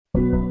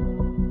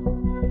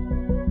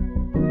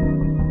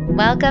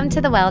Welcome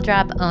to the Well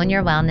Drop Own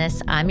Your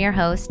Wellness. I'm your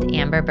host,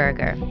 Amber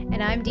Berger.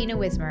 And I'm Dina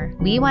Wismer.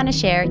 We want to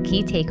share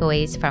key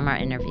takeaways from our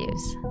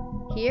interviews.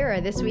 Here are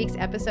this week's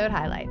episode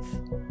highlights.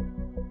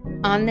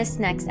 On this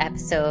next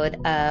episode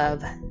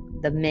of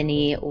the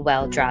mini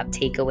Well Drop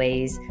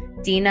takeaways,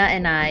 Dina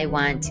and I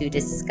want to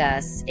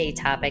discuss a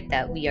topic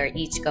that we are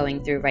each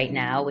going through right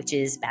now, which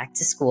is back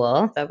to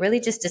school, but really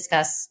just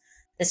discuss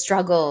the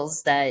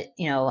struggles that,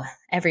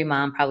 every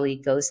mom probably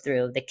goes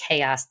through, the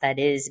chaos that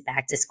is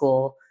back to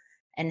school,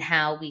 and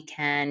how we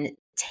can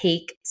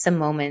take some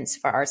moments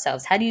for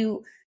ourselves. How do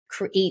you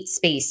create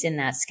space in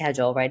that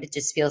schedule, right? It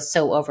just feels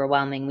so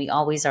overwhelming. We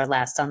always are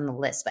last on the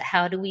list, but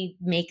how do we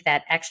make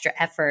that extra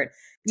effort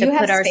to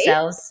put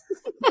ourselves?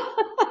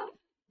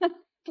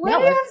 Why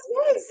do you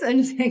have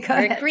space?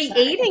 We're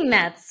creating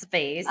that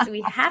space.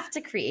 We have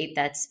to create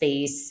that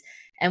space.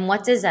 And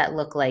what does that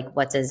look like?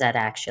 What does that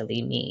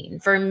actually mean?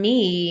 For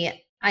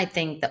me, I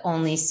think the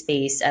only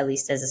space, at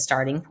least as a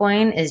starting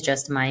point, is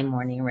just my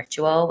morning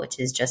ritual, which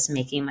is just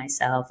making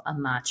myself a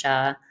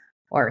matcha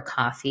or a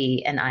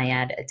coffee, and I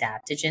add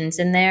adaptogens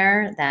in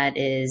there. That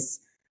is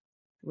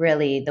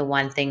really the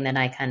one thing that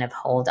I kind of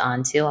hold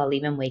on to. I'll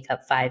even wake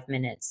up 5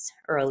 minutes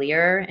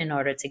earlier in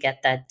order to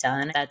get that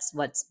done. That's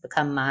what's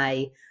become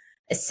my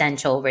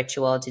essential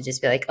ritual, to just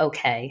be like,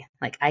 okay,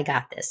 like I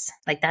got this.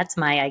 Like that's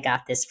I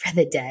got this for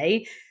the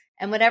day.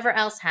 And whatever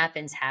else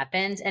happens,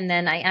 happens. And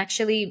then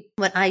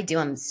what I do,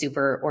 I'm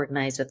super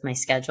organized with my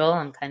schedule.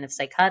 I'm kind of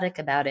psychotic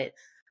about it,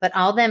 but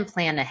I'll then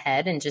plan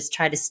ahead and just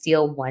try to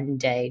steal one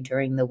day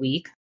during the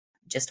week,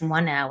 just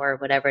 1 hour,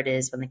 whatever it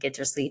is when the kids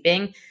are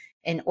sleeping,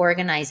 and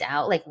organize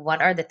out like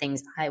what are the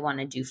things I want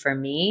to do for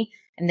me,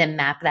 and then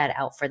map that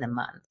out for the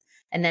month.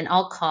 And then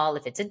I'll call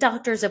if it's a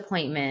doctor's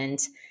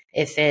appointment,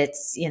 if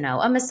it's,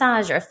 a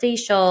massage or a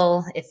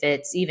facial, if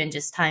it's even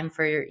just time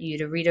for you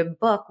to read a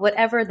book,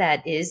 whatever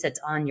that is that's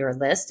on your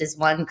list, is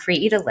one,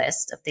 create a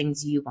list of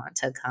things you want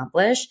to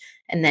accomplish,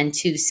 and then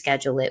two,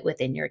 schedule it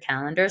within your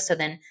calendar. So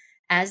then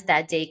as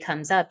that day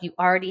comes up, you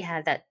already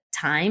have that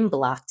time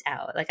blocked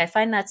out. Like I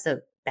find that's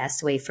the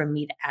best way for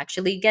me to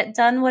actually get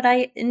done what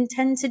I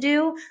intend to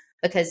do,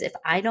 because if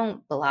I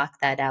don't block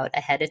that out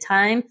ahead of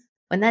time,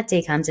 when that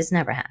day comes, it's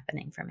never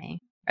happening for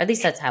me. Or at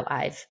least that's how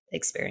I've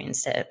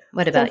experienced it.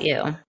 What about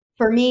you?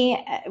 For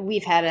me,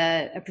 we've had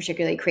a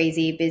particularly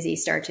crazy, busy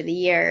start to the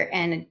year,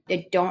 and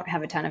I don't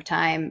have a ton of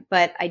time,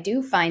 but I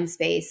do find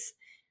space.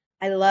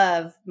 I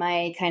love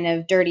my kind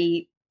of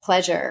dirty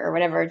pleasure, or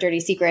whatever dirty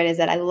secret is,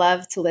 that I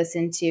love to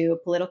listen to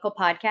political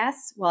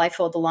podcasts while I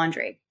fold the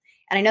laundry.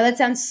 And I know that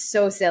sounds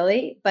so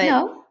silly,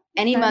 but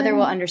any mother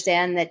will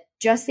understand that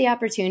just the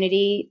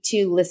opportunity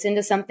to listen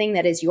to something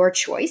that is your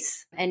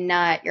choice and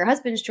not your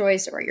husband's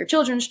choice or your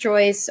children's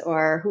choice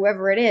or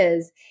whoever it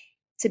is,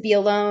 to be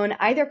alone,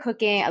 either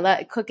cooking.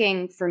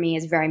 Cooking for me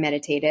is very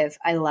meditative.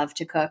 I love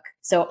to cook.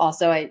 So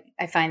also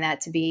I find that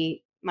to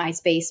be my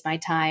space, my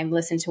time,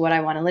 listen to what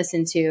I want to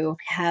listen to,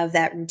 have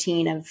that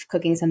routine of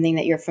cooking something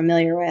that you're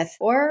familiar with,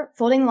 or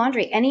folding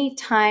laundry. Any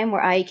time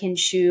where I can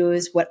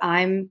choose what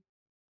I'm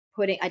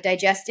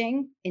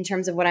digesting in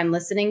terms of what I'm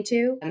listening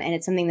to, and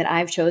it's something that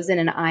I've chosen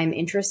and I'm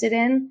interested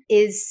in,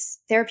 is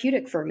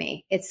therapeutic for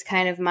me. It's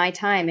kind of my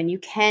time, and you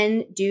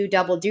can do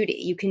double duty.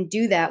 You can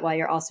do that while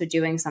you're also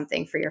doing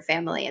something for your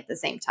family at the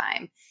same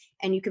time.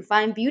 And you can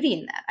find beauty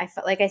in that.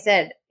 Like I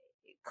said,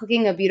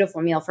 cooking a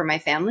beautiful meal for my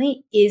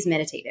family is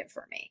meditative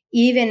for me.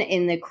 Even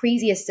in the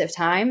craziest of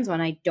times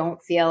when I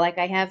don't feel like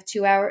I have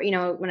 2 hours,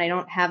 when I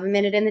don't have a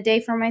minute in the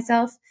day for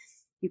myself,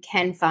 you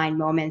can find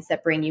moments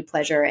that bring you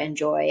pleasure and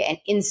joy, and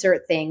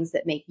insert things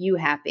that make you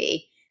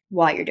happy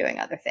while you're doing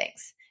other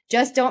things.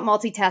 Just don't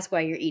multitask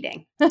while you're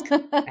eating.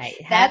 Right.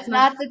 That's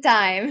not the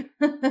time.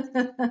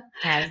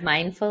 Have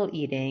mindful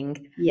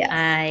eating. Yes.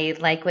 I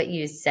like what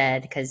you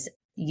said, because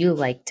you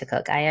like to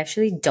cook. I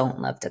actually don't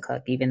love to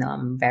cook, even though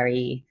I'm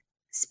very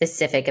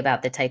specific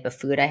about the type of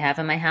food I have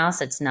in my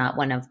house. It's not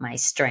one of my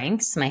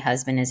strengths. My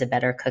husband is a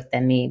better cook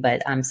than me,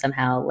 but I'm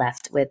somehow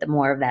left with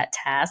more of that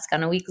task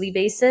on a weekly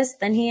basis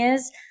than he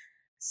is.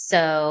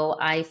 So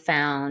I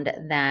found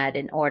that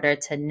in order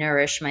to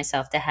nourish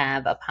myself, to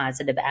have a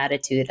positive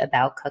attitude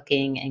about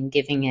cooking and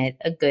giving it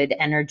a good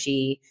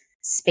energy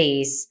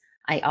space,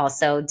 I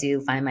also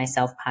do find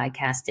myself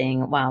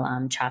podcasting while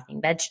I'm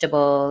chopping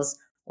vegetables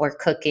or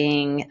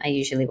cooking. I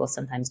usually will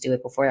sometimes do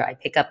it before I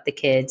pick up the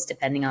kids,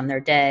 depending on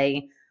their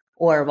day,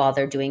 or while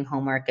they're doing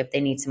homework. If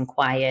they need some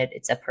quiet,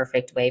 it's a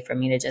perfect way for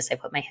me to I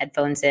put my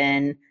headphones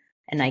in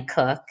and I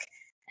cook.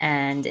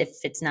 And if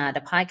it's not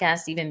a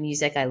podcast, even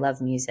music, I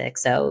love music.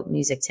 So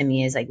music to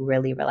me is like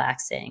really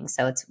relaxing.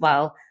 So it's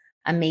while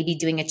I'm maybe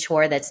doing a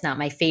chore that's not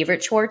my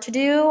favorite chore to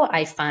do,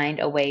 I find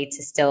a way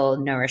to still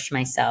nourish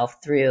myself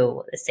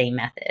through the same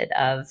method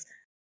of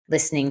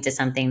listening to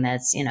something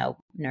that's,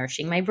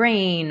 nourishing my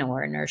brain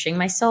or nourishing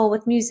my soul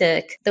with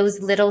music.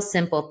 Those little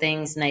simple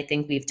things. And I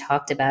think we've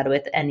talked about it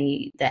with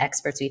the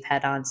experts we've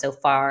had on so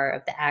far,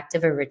 of the act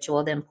of a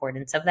ritual, the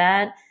importance of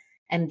that,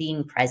 and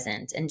being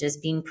present, and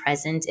just being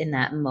present in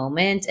that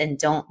moment. And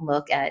don't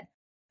look at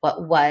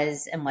what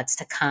was and what's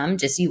to come.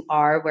 Just you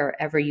are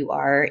wherever you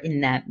are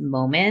in that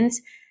moment,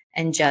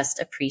 and just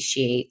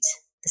appreciate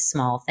the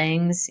small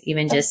things.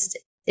 Even just,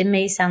 it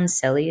may sound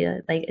silly,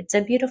 like it's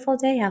a beautiful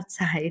day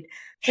outside.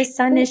 The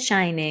sun is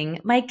shining.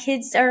 My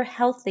kids are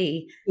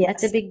healthy.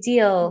 That's a Yes. big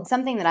deal.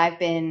 Something that I've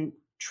been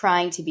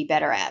trying to be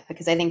better at,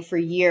 because I think for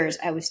years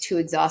I was too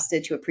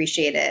exhausted to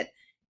appreciate it.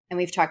 And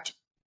we've talked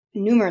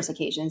numerous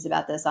occasions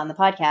about this on the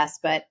podcast,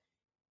 but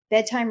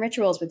bedtime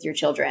rituals with your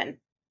children,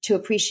 to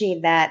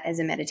appreciate that as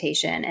a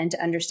meditation and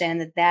to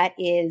understand that that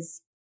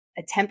is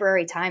a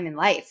temporary time in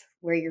life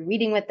where you're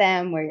reading with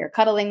them, where you're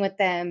cuddling with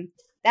them.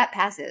 That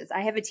passes.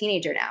 I have a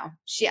teenager now.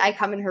 I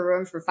come in her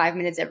room for 5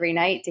 minutes every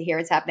night to hear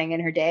what's happening in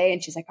her day.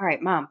 And she's like, all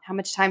right, Mom, how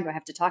much time do I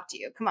have to talk to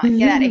you? Come on,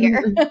 get out of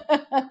here.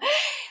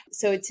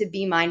 So to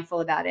be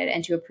mindful about it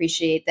and to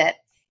appreciate that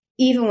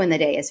even when the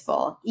day is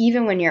full,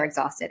 even when you're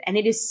exhausted, and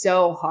it is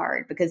so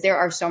hard because there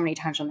are so many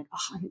times I'm like,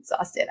 oh, I'm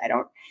exhausted. I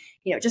don't,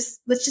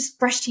 let's just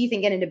brush teeth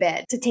and get into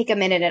bed. To take a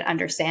minute and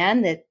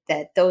understand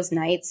that those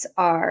nights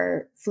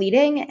are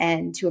fleeting,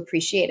 and to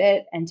appreciate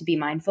it and to be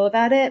mindful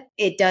about it,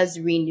 it does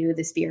renew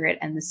the spirit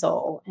and the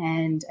soul.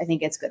 And I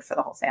think it's good for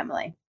the whole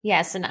family.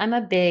 Yes. And I'm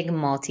a big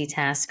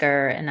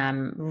multitasker, and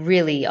I'm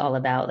really all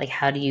about like,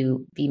 how do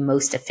you be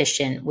most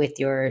efficient with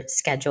your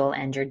schedule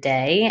and your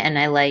day? And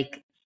I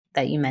like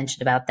that you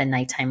mentioned about the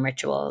nighttime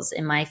rituals.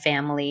 In my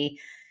family,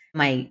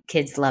 my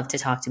kids love to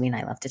talk to me and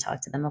I love to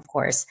talk to them, of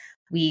course.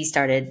 We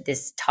started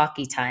this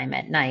talkie time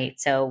at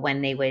night. So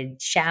when they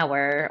would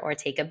shower or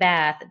take a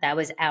bath, that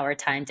was our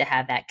time to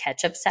have that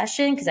catch up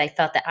session, because I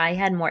felt that I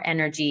had more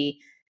energy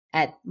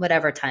at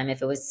whatever time,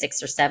 if it was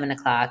 6 or 7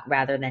 o'clock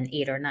rather than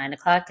 8 or 9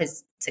 o'clock,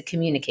 because to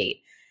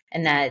communicate.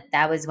 And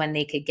that was when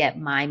they could get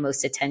my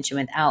most attention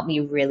without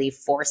me really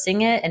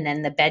forcing it. And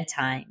then the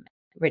bedtime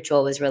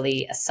ritual was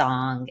really a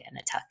song and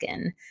a tuck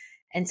in.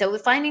 And so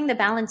finding the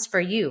balance for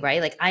you,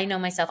 right? Like I know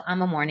myself,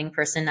 I'm a morning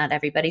person. Not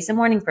everybody's a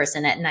morning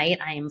person. At night,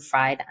 I am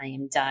fried. I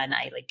am done.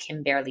 I like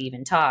can barely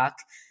even talk.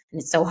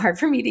 And it's so hard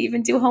for me to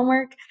even do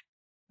homework,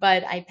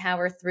 but I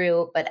power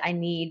through. But I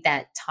need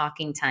that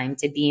talking time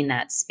to be in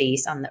that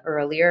space on the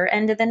earlier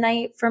end of the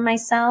night for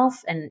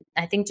myself. And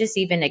I think just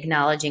even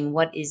acknowledging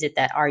what is it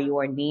that are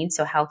your needs.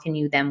 So how can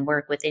you then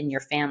work within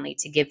your family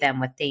to give them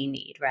what they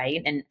need,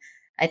 right? And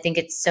I think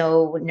it's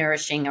so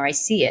nourishing, or I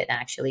see it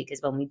actually,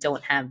 because when we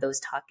don't have those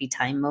talkie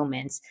time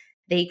moments,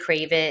 they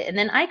crave it. And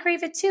then I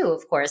crave it too,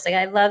 of course. Like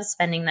I love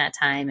spending that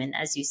time. And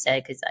as you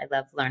said, because I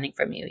love learning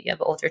from you, you have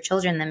older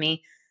children than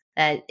me,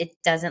 that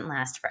it doesn't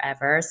last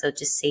forever. So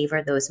just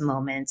savor those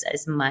moments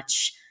as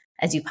much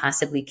as you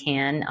possibly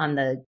can, on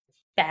the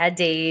bad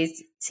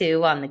days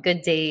too, on the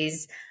good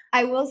days.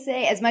 I will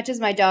say, as much as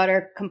my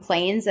daughter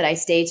complains that I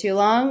stay too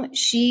long,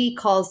 she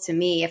calls to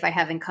me if I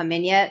haven't come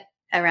in yet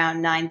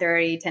around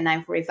 9:30 to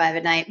 9:45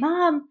 at night.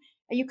 Mom,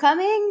 are you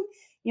coming?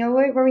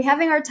 Were we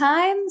having our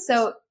time?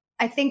 So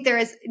I think there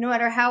is, no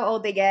matter how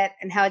old they get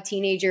and how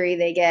teenagery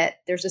they get,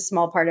 there's a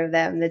small part of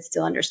them that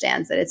still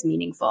understands that it's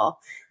meaningful,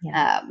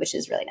 which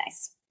is really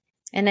nice.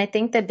 And I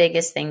think the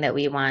biggest thing that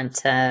we want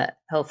to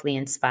hopefully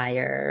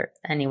inspire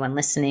anyone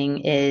listening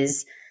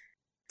is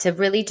to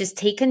really just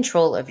take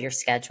control of your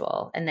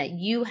schedule, and that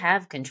you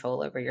have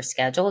control over your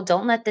schedule.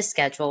 Don't let the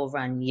schedule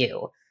run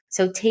you.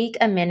 So take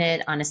a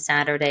minute on a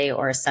Saturday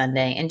or a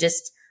Sunday and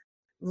just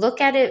look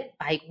at it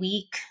by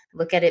week,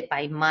 look at it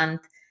by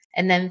month,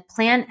 and then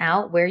plan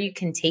out where you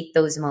can take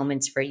those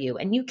moments for you.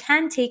 And you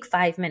can take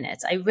 5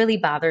 minutes. It really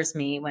bothers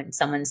me when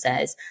someone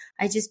says,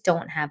 I just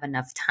don't have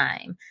enough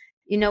time.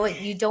 You know what?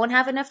 You don't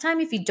have enough time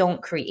if you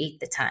don't create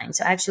the time.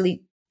 So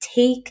actually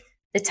take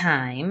the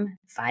time,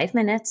 5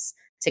 minutes,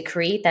 to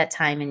create that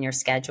time in your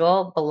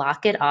schedule,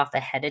 block it off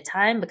ahead of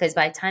time, because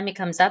by the time it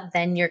comes up,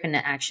 then you're going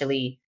to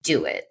actually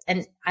do it.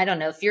 And I don't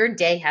know if your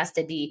day has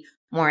to be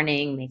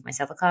morning, make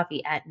myself a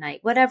coffee at night,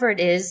 whatever it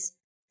is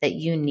that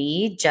you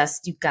need,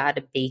 just you got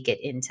to bake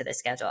it into the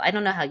schedule. I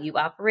don't know how you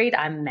operate.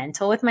 I'm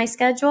mental with my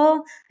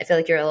schedule. I feel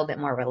like you're a little bit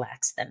more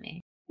relaxed than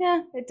me.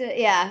 Yeah.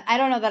 I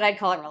don't know that I'd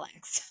call it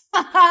relaxed.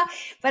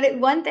 But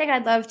one thing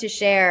I'd love to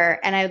share,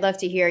 and I'd love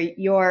to hear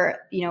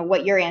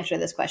what your answer to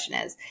this question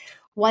is.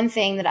 One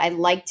thing that I'd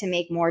like to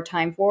make more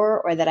time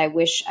for, or that I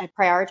wish I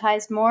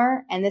prioritized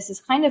more, and this is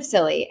kind of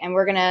silly, and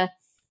we're going to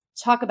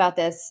talk about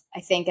this,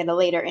 I think, in a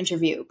later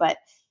interview, but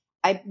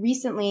I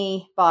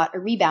recently bought a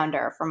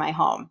rebounder for my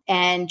home,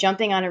 and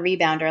jumping on a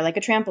rebounder, like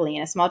a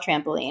trampoline, a small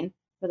trampoline,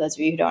 for those of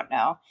you who don't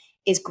know,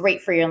 is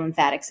great for your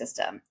lymphatic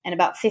system. And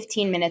about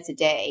 15 minutes a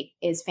day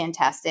is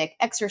fantastic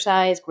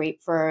exercise,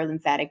 great for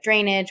lymphatic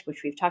drainage,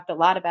 which we've talked a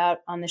lot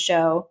about on the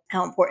show,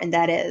 how important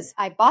that is.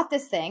 I bought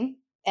this thing,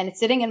 and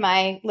it's sitting in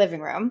my living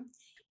room.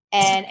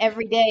 And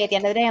every day at the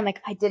end of the day, I'm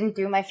like, I didn't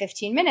do my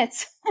 15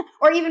 minutes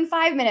or even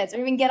 5 minutes or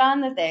even get on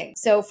the thing.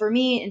 So for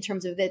me, in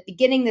terms of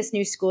beginning this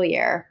new school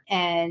year,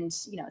 and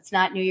it's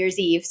not New Year's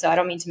Eve, so I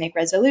don't mean to make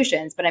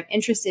resolutions, but I'm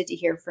interested to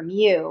hear from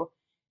you.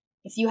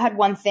 If you had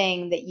one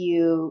thing that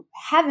you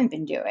haven't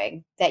been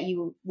doing that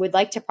you would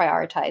like to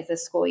prioritize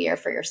this school year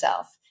for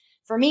yourself.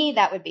 for me,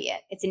 that would be it.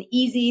 It's an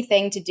easy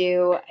thing to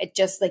do. It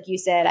just like you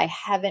said, I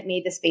haven't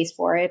made the space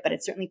for it, but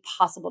it's certainly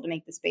possible to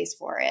make the space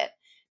for it.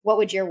 What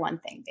would your one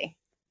thing be?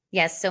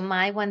 Yes. So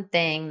my one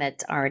thing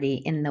that's already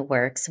in the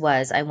works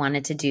was I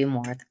wanted to do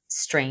more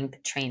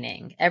strength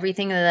training.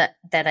 Everything that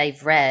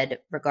I've read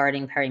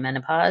regarding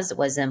perimenopause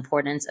was the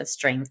importance of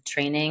strength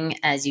training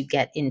as you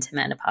get into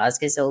menopause,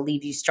 because it'll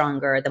leave you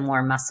stronger the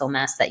more muscle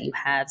mass that you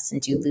have,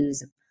 since you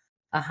lose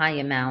a high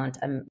amount.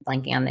 I'm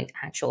blanking on the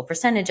actual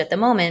percentage at the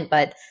moment,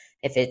 but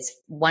if it's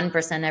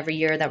 1% every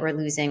year that we're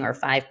losing, or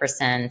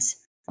 5%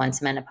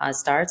 once menopause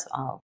starts,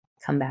 I'll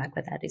come back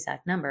with that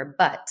exact number.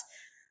 But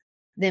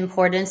the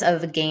importance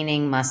of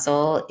gaining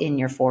muscle in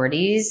your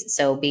 40s.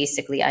 So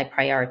basically, I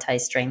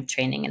prioritize strength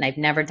training, and I've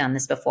never done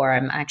this before.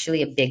 I'm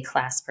actually a big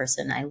class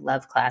person. I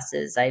love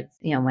classes.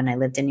 When I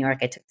lived in New York,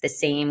 I took the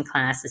same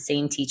class, the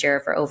same teacher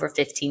for over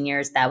 15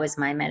 years. That was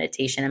my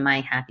meditation and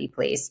my happy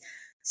place.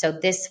 So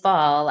this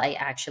fall, I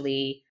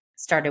actually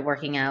started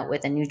working out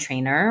with a new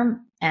trainer,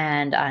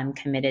 and I'm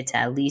committed to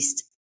at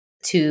least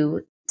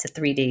 2 to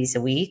 3 days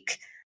a week,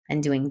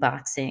 and doing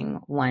boxing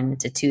 1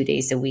 to 2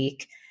 days a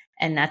week.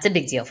 And that's a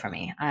big deal for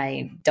me.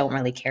 I don't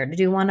really care to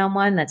do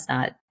one-on-one. That's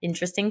not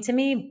interesting to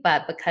me.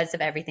 But because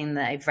of everything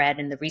that I've read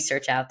and the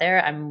research out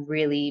there, I'm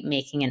really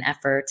making an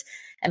effort.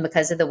 And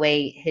because of the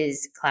way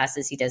his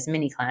classes, he does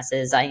mini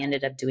classes, I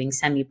ended up doing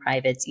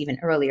semi-privates even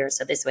earlier.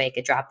 So this way I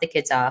could drop the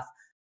kids off,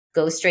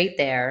 go straight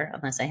there,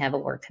 unless I have a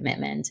work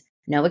commitment.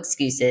 No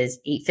excuses,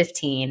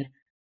 8:15,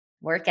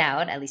 work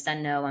out. At least I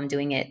know I'm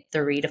doing it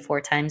 3 to 4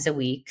 times a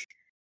week,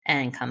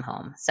 and come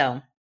home.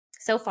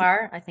 So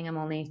far, I think I'm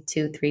only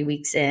 2-3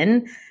 weeks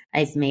in.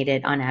 I've made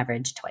it on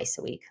average twice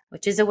a week,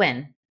 which is a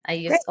win.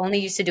 I only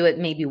used to do it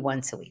maybe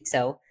once a week.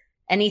 So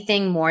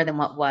anything more than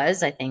what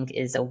was, I think,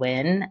 is a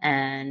win,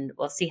 and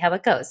we'll see how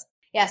it goes.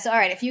 Yeah. So, all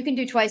right, if you can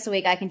do twice a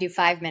week, I can do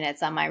 5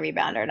 minutes on my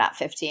rebounder, not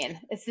 15.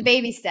 It's the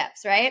baby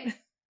steps, right?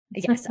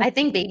 Yes, I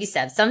think baby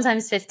steps,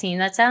 sometimes 15.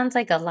 That sounds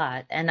like a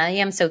lot. And I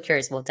am so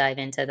curious. We'll dive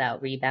into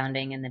that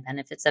rebounding and the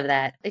benefits of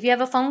that. If you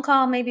have a phone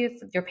call, maybe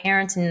with your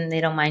parents and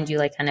they don't mind you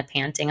like kind of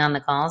panting on the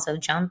call, so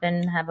jump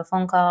and have a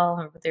phone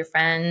call with your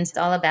friends. It's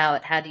all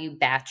about how do you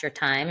batch your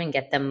time and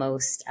get the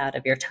most out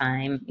of your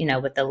time,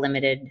 with the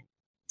limited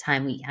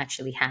time we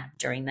actually have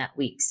during that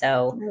week.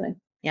 So,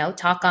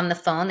 talk on the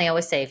phone. They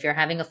always say if you're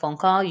having a phone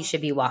call, you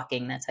should be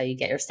walking. That's how you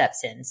get your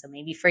steps in. So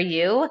maybe for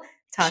you,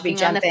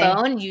 talking on the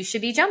phone, you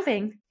should be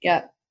jumping.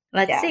 Yeah.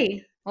 Let's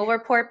see. We'll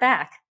report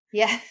back.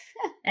 Yeah.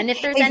 And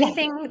if there's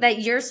anything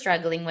that you're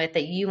struggling with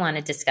that you want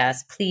to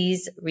discuss,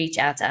 please reach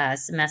out to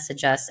us,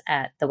 message us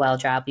at The Well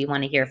Drop. We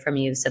want to hear from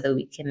you so that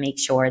we can make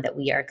sure that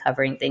we are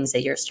covering things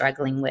that you're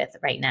struggling with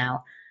right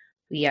now.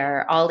 We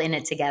are all in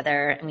it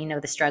together, and we know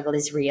the struggle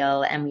is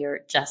real, and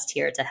we're just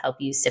here to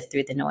help you sift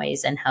through the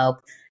noise and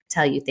help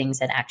tell you things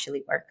that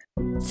actually work.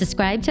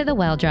 Subscribe to The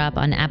Well Drop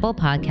on Apple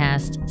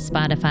Podcasts,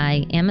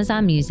 Spotify,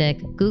 Amazon Music,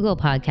 Google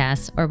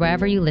Podcasts, or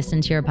wherever you listen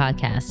to your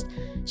podcast.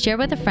 Share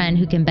with a friend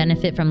who can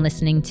benefit from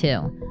listening too.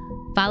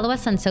 Follow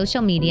us on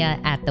social media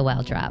at The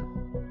Well Drop.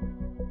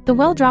 The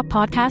Well Drop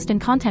podcast and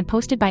content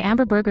posted by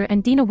Amber Berger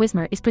and Dina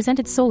Wismer is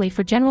presented solely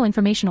for general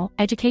informational,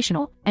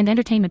 educational, and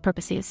entertainment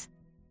purposes.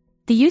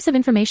 The use of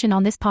information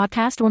on this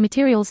podcast or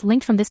materials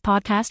linked from this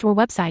podcast or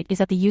website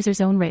is at the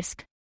user's own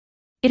risk.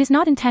 It is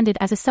not intended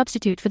as a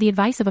substitute for the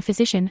advice of a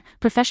physician,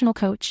 professional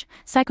coach,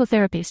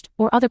 psychotherapist,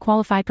 or other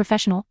qualified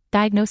professional,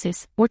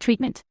 diagnosis, or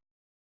treatment.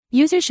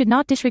 Users should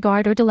not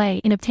disregard or delay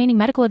in obtaining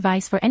medical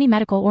advice for any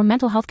medical or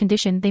mental health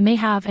condition they may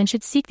have, and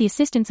should seek the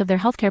assistance of their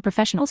healthcare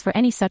professionals for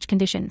any such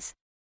conditions.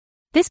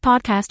 This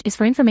podcast is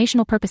for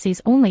informational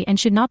purposes only and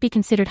should not be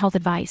considered health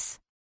advice.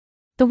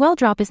 The Well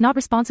Drop is not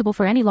responsible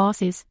for any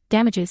losses,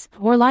 damages,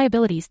 or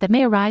liabilities that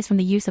may arise from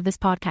the use of this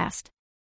podcast.